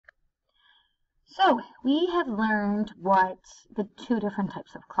So we have learned what the two different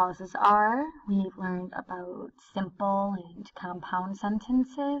types of clauses are. We've learned about simple and compound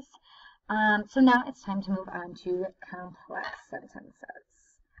sentences. So now it's time to move on to complex sentences.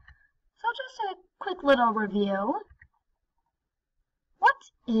 So just a quick little review. What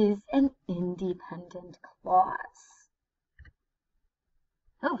is an independent clause?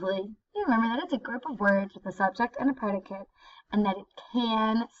 Hopefully you remember that it's a group of words with a subject and a predicate, and that it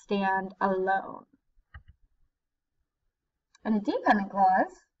can stand alone. An independent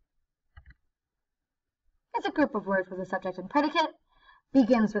clause is a group of words with a subject and predicate,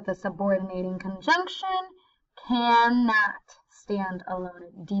 begins with a subordinating conjunction, cannot stand alone.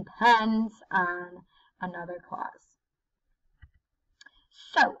 It depends on another clause.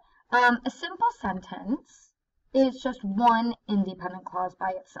 So, a simple sentence is just one independent clause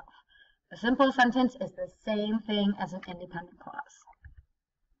by itself. A simple sentence is the same thing as an independent clause.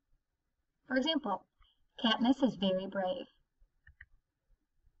 For example, Katniss is very brave.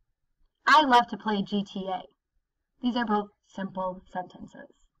 I love to play GTA. These are both simple sentences.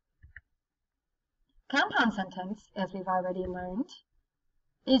 Compound sentence, as we've already learned,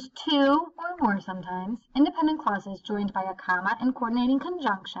 is two or more sometimes independent clauses joined by a comma and coordinating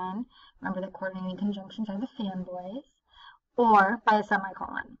conjunction. Remember that coordinating conjunctions are the fanboys, or by a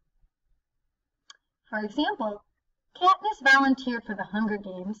semicolon. For example, Katniss volunteered for the Hunger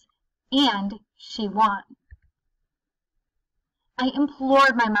Games, and she won. I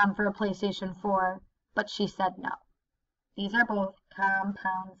implored my mom for a PlayStation 4, but she said no. These are both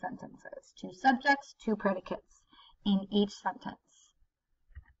compound sentences. Two subjects, two predicates in each sentence.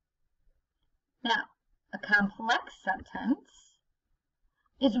 Now, a complex sentence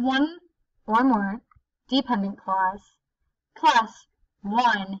is one or more dependent clause plus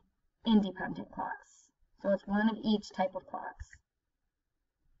one independent clause. So it's one of each type of clause.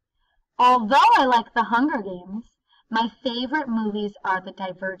 Although I like the Hunger Games, my favorite movies are the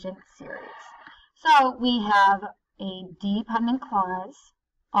Divergent series. So we have a dependent clause,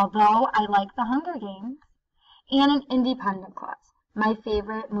 although I like the Hunger Games, and an independent clause. My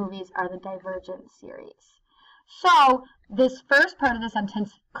favorite movies are the Divergent series. So this first part of the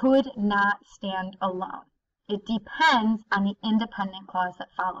sentence could not stand alone. It depends on the independent clause that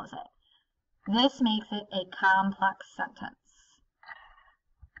follows it. This makes it a complex sentence.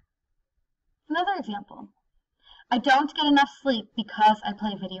 Another example. I don't get enough sleep because I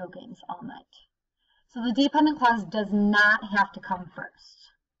play video games all night. So the dependent clause does not have to come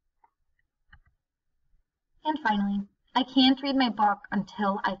first. And finally, I can't read my book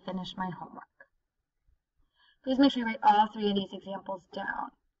until I finish my homework. Please make sure you write all three of these examples down.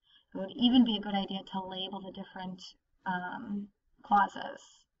 It would even be a good idea to label the different clauses.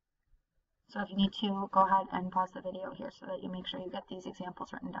 So if you need to, go ahead and pause the video here so that you make sure you get these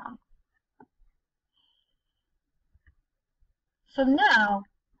examples written down. So now,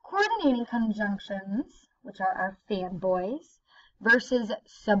 coordinating conjunctions, which are our fanboys, versus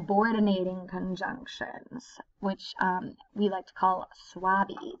subordinating conjunctions, which we like to call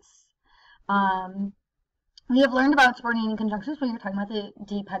swabbies. We have learned about subordinating conjunctions when you're talking about the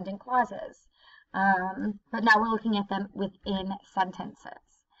dependent clauses, but now we're looking at them within sentences.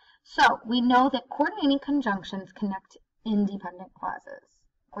 So we know that coordinating conjunctions connect independent clauses.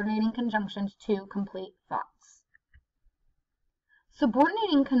 Coordinating conjunctions to complete thoughts.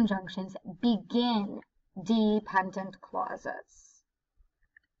 Subordinating conjunctions begin dependent clauses.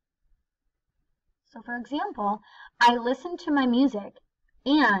 So for example, I listened to my music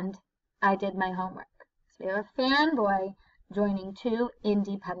and I did my homework. So we have a fanboy joining two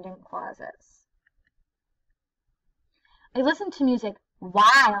independent clauses. I listened to music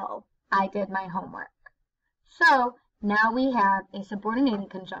while I did my homework. So now we have a subordinating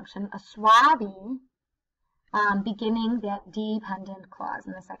conjunction, a swabby, beginning that dependent clause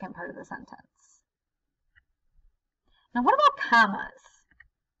in the second part of the sentence. Now what about commas?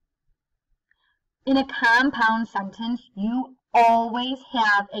 In a compound sentence, you always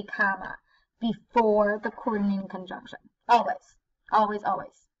have a comma before the coordinating conjunction. Always, always,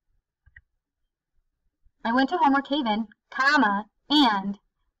 always. I went to Homer Cave-In, comma, and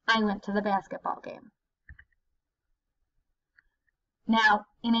I went to the basketball game. Now,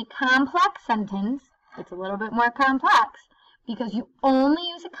 in a complex sentence, it's a little bit more complex because you only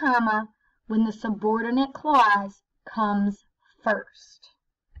use a comma when the subordinate clause comes first.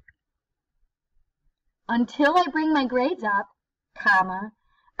 Until I bring my grades up, comma,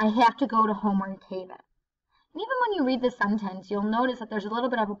 I have to go to Homer Cave-In. And even when you read the sentence, you'll notice that there's a little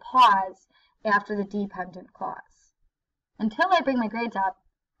bit of a pause after the dependent clause. Until I bring my grades up,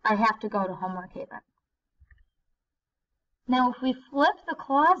 I have to go to Homer Cave-In. Now, if we flip the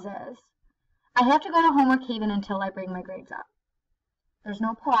clauses, I I have to go to homework haven until I bring my grades up. There's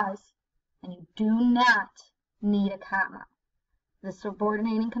no pause, and you do not need a comma. The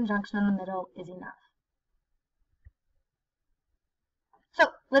subordinating conjunction in the middle is enough. So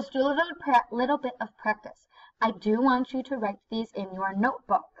let's do a little bit of practice. I do want you to write these in your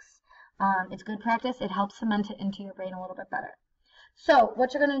notebooks. It's good practice. It helps cement it into your brain a little bit better. So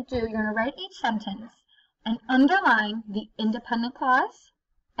what you're going to do, you're going to write each sentence and underline the independent clause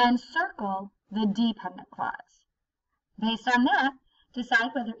and circle the dependent clause. Based on that, decide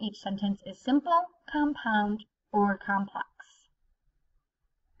whether each sentence is simple, compound, or complex.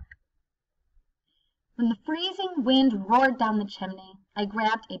 When the freezing wind roared down the chimney, I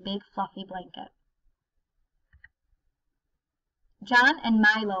grabbed a big fluffy blanket. John and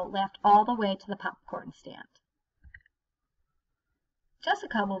Milo laughed all the way to the popcorn stand.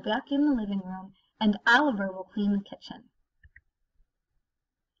 Jessica will vacuum the living room, and Oliver will clean the kitchen.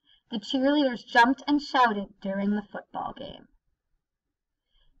 The cheerleaders jumped and shouted during the football game.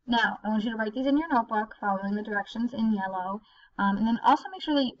 Now, I want you to write these in your notebook, following the directions in yellow, and then also make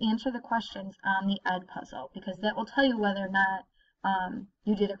sure that you answer the questions on the Ed puzzle, because that will tell you whether or not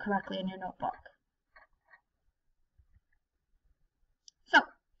you did it correctly in your notebook. So,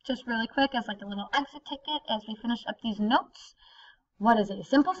 just really quick, as like a little exit ticket as we finish up these notes, what is a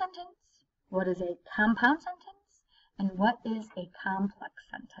simple sentence? What is a compound sentence? And what is a complex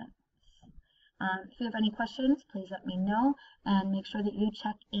sentence? If you have any questions, please let me know, and make sure that you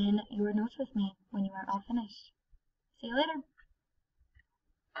check in your notes with me when you are all finished. See you later.